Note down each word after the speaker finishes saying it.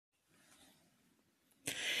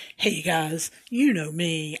Hey guys, you know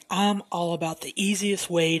me. I'm all about the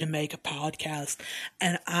easiest way to make a podcast,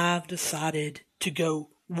 and I've decided to go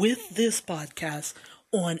with this podcast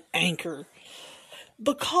on Anchor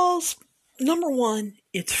because number one,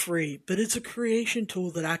 it's free, but it's a creation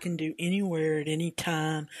tool that I can do anywhere at any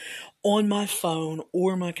time on my phone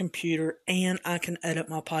or my computer, and I can edit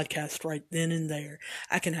my podcast right then and there.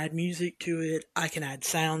 I can add music to it, I can add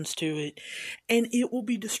sounds to it, and it will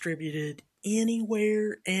be distributed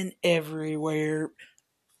anywhere and everywhere.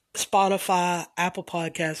 Spotify, Apple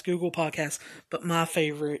Podcasts, Google Podcasts, but my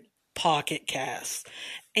favorite, Pocket Casts.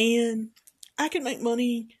 And I can make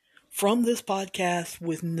money from this podcast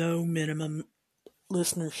with no minimum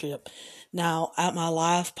listenership. Now, at my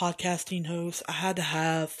last podcasting host, I had to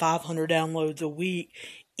have 500 downloads a week,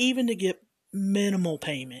 even to get minimal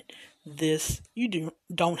payment. This you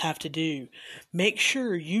don't have to do. Make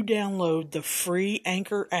sure you download the free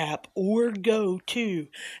Anchor app or go to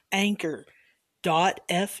anchor.fm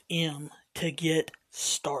to get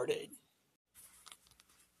started.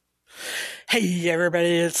 Hey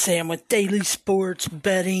everybody, it's Sam with Daily Sports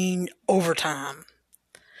Betting Overtime.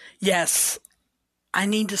 Yes, I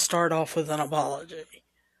need to start off with an apology.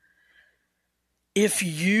 If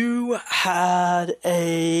you had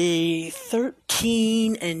a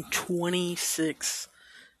 13 and 26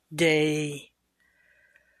 day,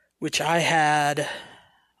 which I had,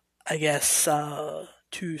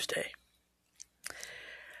 Tuesday,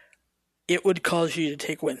 it would cause you to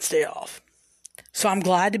take Wednesday off. So I'm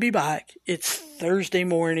glad to be back. It's Thursday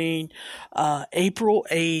morning, April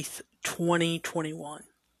 8th, 2021.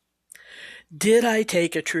 Did I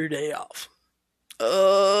take a true day off?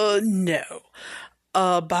 No.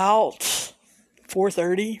 About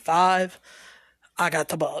 4:30, 5, I got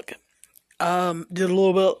the bug. Did a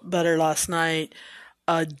little bit better last night.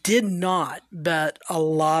 Did not bet a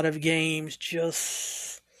lot of games,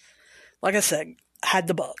 just, like I said, had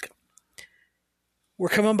the bug. We're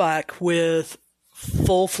coming back with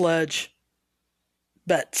full-fledged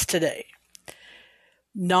bets today.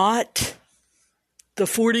 Not the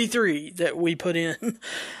 43 that we put in,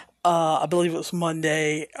 I believe it was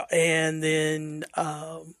Monday, and then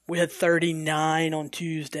we had 39 on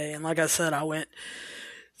Tuesday. And like I said, I went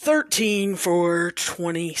 13 for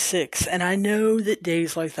 26. And I know that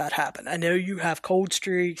days like that happen. I know you have cold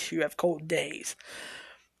streaks, you have cold days.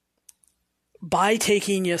 By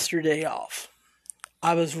taking yesterday off,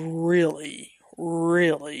 I was really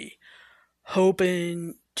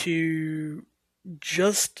hoping to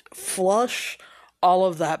just flush all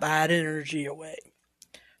of that bad energy away.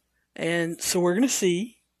 And so we're going to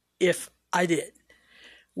see if I did.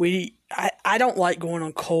 I don't like going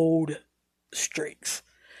on cold streaks.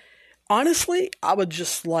 Honestly, I would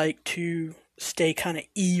just like to stay kind of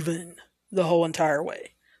even the whole entire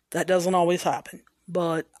way. That doesn't always happen,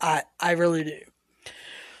 but I really do.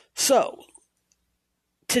 So,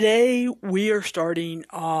 today we are starting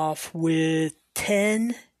off with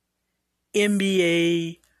 10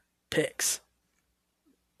 NBA picks.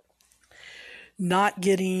 Not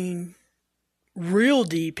getting real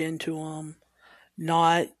deep into them,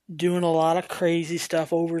 not doing a lot of crazy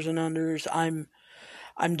stuff, overs and unders. I'm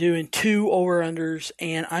doing 2 over-unders,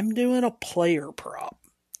 and I'm doing a player prop.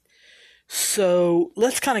 So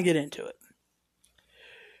let's kind of get into it.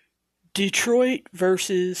 Detroit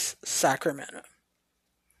versus Sacramento.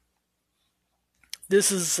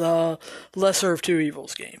 This is a lesser of two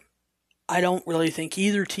evils game. I don't really think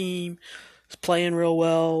either team is playing real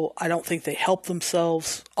well. I don't think they help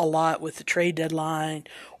themselves a lot with the trade deadline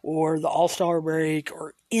or the All-Star break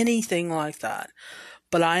or anything like that.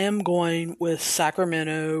 But I am going with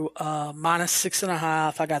Sacramento minus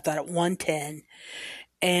 6.5. I got that at 110.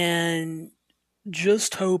 And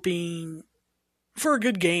just hoping for a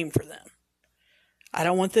good game for them. I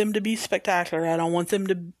don't want them to be spectacular. I don't want them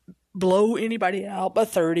to blow anybody out by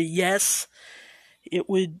 30. Yes, it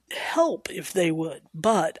would help if they would,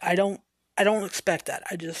 but I don't expect that.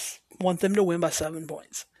 I just want them to win by 7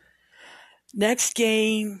 points. Next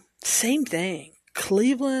game, same thing.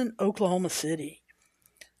 Cleveland, Oklahoma City.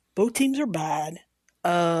 Both teams are bad.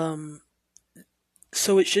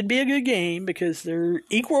 So it should be a good game because they're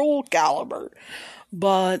equal caliber.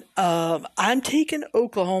 But I'm taking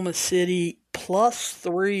Oklahoma City plus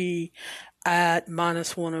 3 at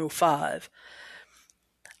minus 105.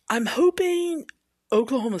 I'm hoping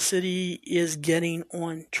Oklahoma City is getting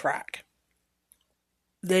on track.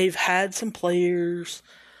 They've had some players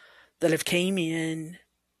that have came in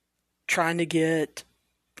trying to get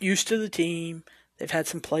used to the team. They've had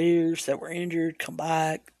some players that were injured come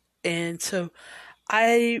back. And so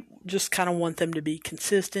I just kind of want them to be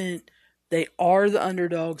consistent, They are the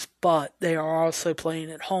underdogs, but they are also playing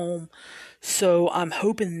at home. So I'm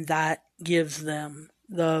hoping that gives them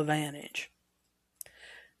the advantage.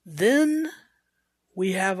 Then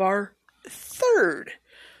we have our third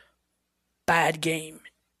bad game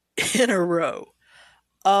in a row.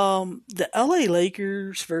 The LA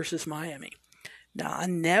Lakers versus Miami. Now, I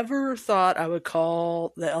never thought I would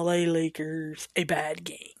call the LA Lakers a bad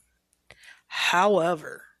game.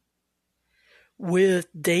 However, with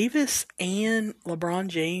Davis and LeBron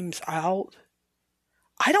James out,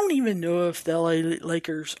 I don't even know if the LA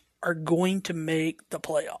Lakers are going to make the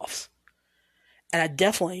playoffs. And I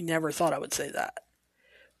definitely never thought I would say that.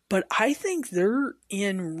 But I think they're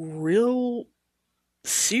in real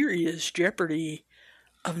serious jeopardy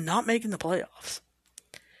of not making the playoffs.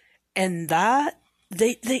 And that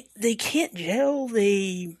they can't gel.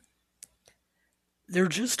 They're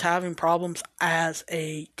just having problems as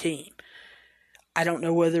a team. I don't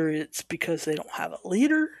know whether it's because they don't have a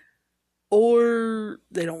leader or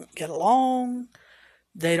they don't get along.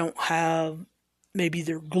 They don't have maybe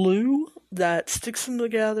their glue that sticks them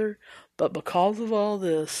together. But because of all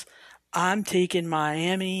this, I'm taking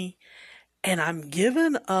Miami and I'm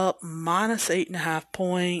giving up minus 8.5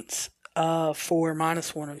 points for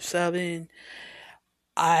minus 107.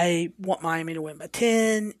 I want Miami to win by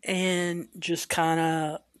 10 and just kind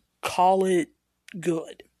of call it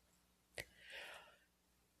good.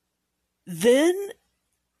 Then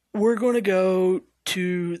we're going to go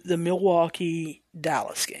to the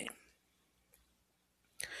Milwaukee-Dallas game.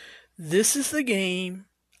 This is the game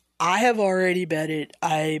I have already betted.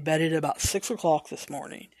 I betted about 6 o'clock this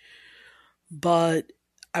morning. But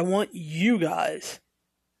I want you guys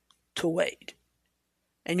to wait.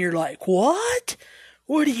 And you're like, what?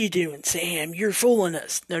 What are you doing, Sam? You're fooling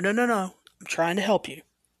us. No. I'm trying to help you.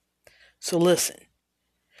 So listen.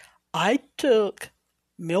 I took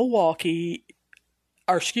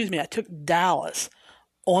I took Dallas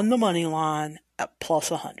on the money line at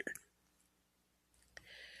plus 100.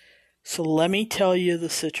 So let me tell you the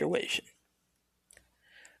situation.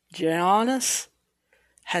 Giannis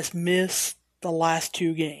has missed the last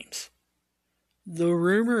 2 games. The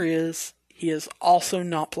rumor is he is also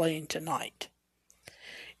not playing tonight.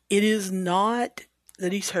 It is not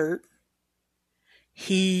that he's hurt.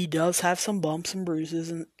 He does have some bumps and bruises,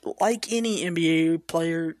 and like any NBA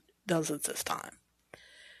player does at this time,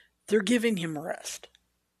 they're giving him rest.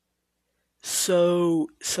 So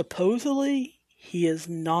supposedly he is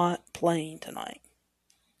not playing tonight.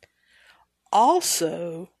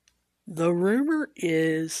 Also, the rumor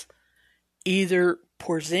is either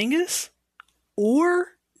Porzingis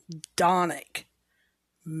or Doncic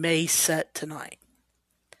may set tonight.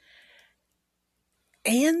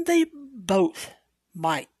 And they both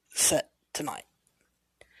might set tonight.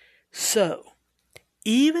 So,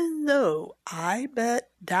 even though I bet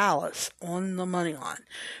Dallas on the money line,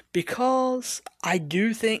 because I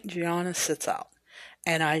do think Giannis sits out,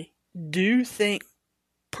 and I do think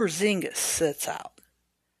Porzingis sits out,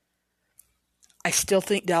 I still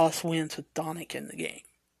think Dallas wins with Doncic in the game.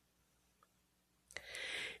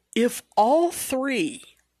 If all 3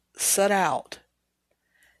 set out,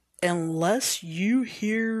 unless you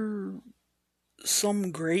hear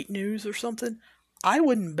some great news or something, I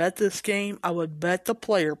wouldn't bet this game. I would bet the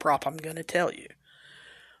player prop I'm going to tell you.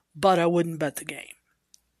 But I wouldn't bet the game.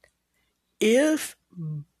 If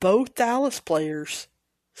both Dallas players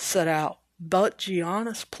set out, but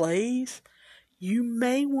Giannis plays, you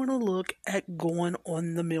may want to look at going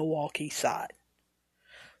on the Milwaukee side.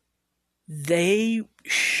 They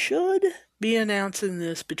should be announcing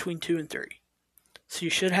this between 2 and 3. So you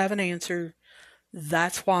should have an answer.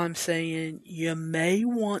 That's why I'm saying you may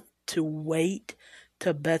want to wait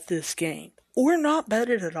to bet this game. Or not bet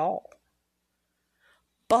it at all.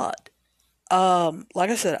 But, like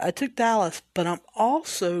I said, I took Dallas, but I'm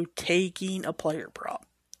also taking a player prop.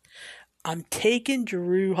 I'm taking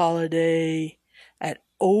Jrue Holiday at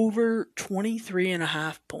over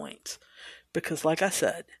 23.5 points. Because, like I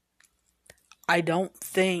said, I don't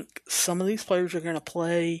think some of these players are going to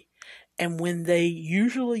play. And when they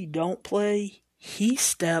usually don't play, he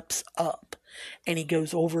steps up and he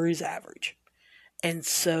goes over his average. And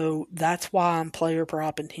so that's why I'm player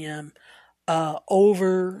propping him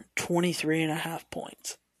over 23.5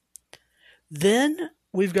 points. Then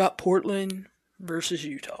we've got Portland versus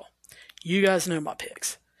Utah. You guys know my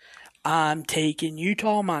picks. I'm taking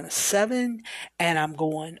Utah minus 7, and I'm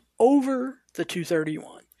going over the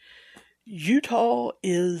 231. Utah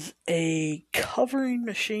is a covering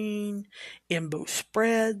machine in both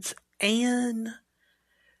spreads and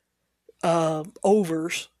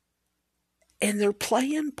overs, and they're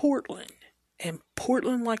playing Portland. And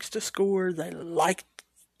Portland likes to score. They like,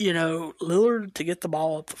 Lillard to get the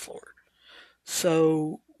ball up the floor.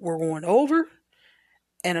 So we're going over.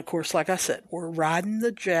 And of course, like I said, we're riding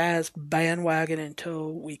the Jazz bandwagon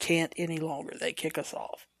until we can't any longer. They kick us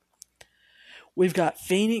off. We've got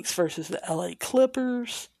Phoenix versus the LA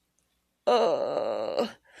Clippers. I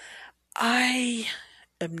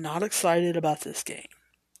am not excited about this game.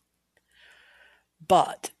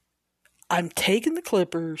 But I'm taking the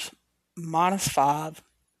Clippers -5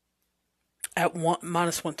 at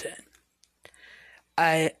 -110.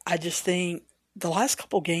 I just think the last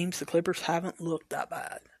couple games the Clippers haven't looked that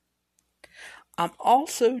bad. I'm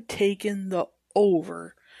also taking the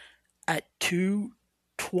over at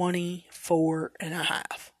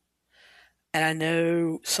 224.5. And I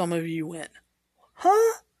know some of you went,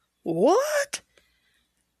 huh? What?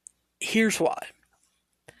 Here's why.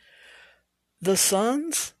 The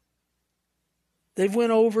Suns, they've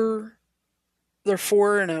went over, they're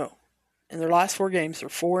 4-0. In their last 4 games, they're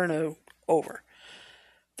 4-0 over.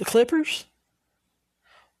 The Clippers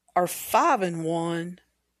are 5-1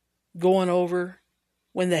 going over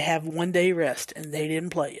when they have 1 day rest and they didn't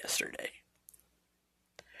play yesterday.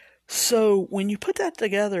 So when you put that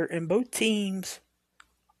together and both teams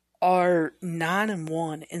are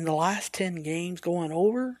 9-1 in the last 10 games going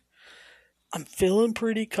over, I'm feeling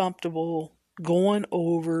pretty comfortable going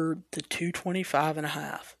over the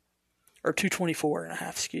 225.5 or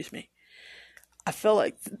 224.5, excuse me. I feel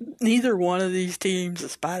like neither one of these teams,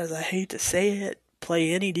 as bad as I hate to say it,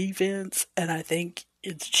 play any defense, and I think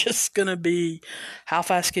it's just going to be how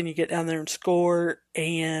fast can you get down there and score,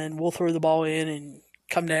 and we'll throw the ball in and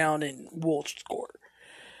come down and we'll score.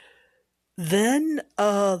 Then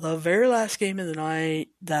the very last game of the night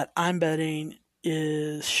that I'm betting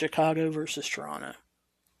is Chicago versus Toronto.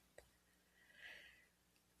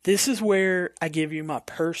 This is where I give you my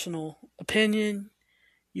personal opinion.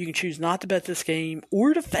 You can choose not to bet this game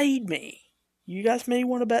or to fade me. You guys may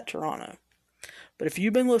want to bet Toronto. But if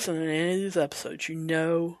you've been listening to any of these episodes, you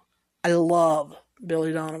know I love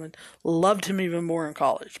Billy Donovan. Loved him even more in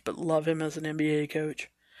college, but love him as an NBA coach.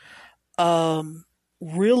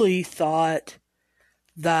 Really thought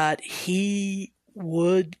that he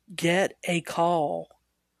would get a call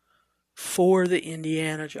for the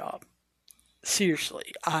Indiana job.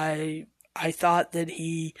 Seriously, I thought that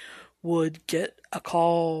he would get a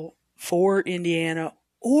call for Indiana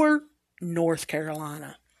or North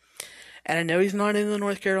Carolina. And I know he's not in the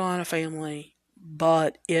North Carolina family,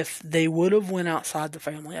 but if they would have went outside the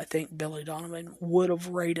family, I think Billy Donovan would have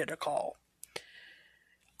rated a call.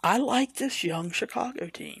 I like this young Chicago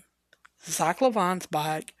team. Zach LaVine's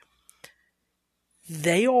back.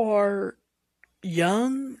 They are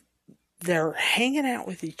young. They're hanging out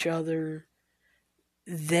with each other.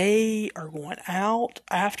 They are going out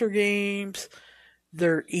after games.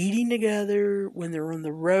 They're eating together when they're on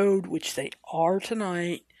the road, which they are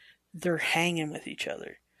tonight. They're hanging with each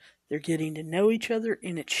other. They're getting to know each other,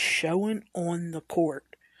 and it's showing on the court.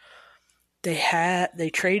 They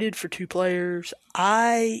traded for 2 players.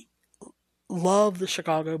 I love the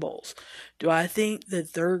Chicago Bulls. Do I think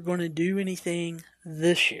that they're going to do anything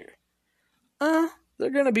this year? They're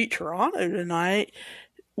going to beat Toronto tonight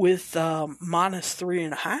with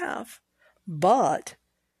 -3.5. But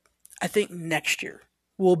I think next year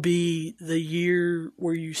will be the year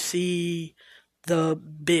where you see the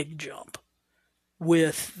big jump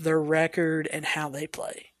with their record and how they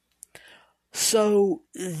play. So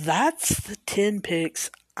that's the 10 picks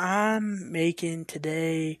I'm making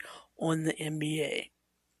today on the NBA.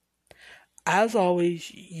 As always,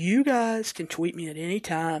 you guys can tweet me at any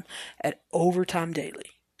time at Overtime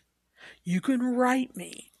Daily. You can write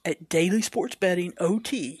me at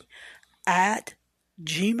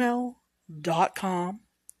dailysportsbetting@gmail.com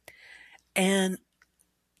and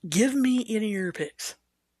give me any of your picks.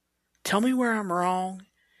 Tell me where I'm wrong.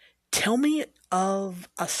 Tell me of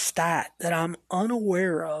a stat that I'm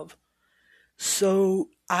unaware of so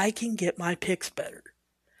I can get my picks better.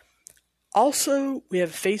 Also, we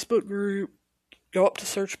have a Facebook group. Go up to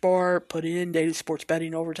search bar, put in Daily Sports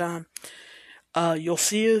Betting Overtime. You'll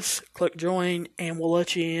see us, click join, and we'll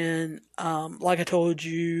let you in. Like I told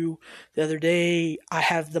you the other day, I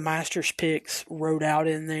have the Masters picks wrote out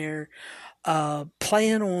in there.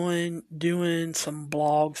 Plan on doing some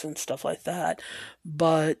blogs and stuff like that,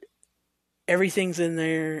 but everything's in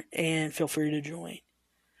there, and feel free to join.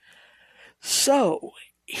 So,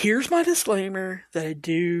 here's my disclaimer that I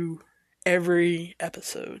do every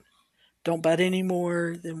episode. Don't bet any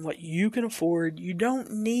more than what you can afford. You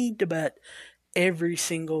don't need to bet every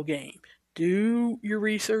single game. Do your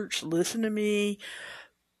research, listen to me.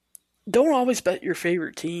 Don't always bet your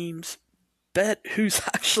favorite teams. bet who's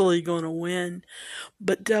actually going to win,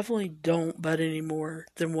 but definitely don't bet any more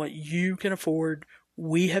than what you can afford.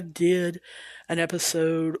 We have did an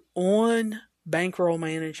episode on bankroll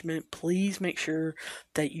management. Please make sure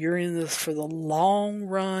that you're in this for the long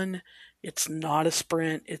run. It's not a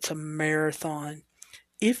sprint, it's a marathon.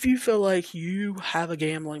 If you feel like you have a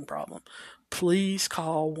gambling problem, please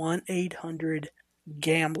call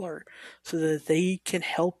 1-800-GAMBLER so that they can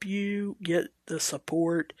help you get the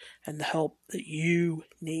support and the help that you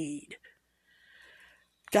need.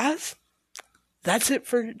 Guys, that's it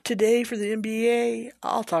for today for the NBA.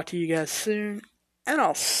 I'll talk to you guys soon, and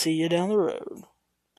I'll see you down the road.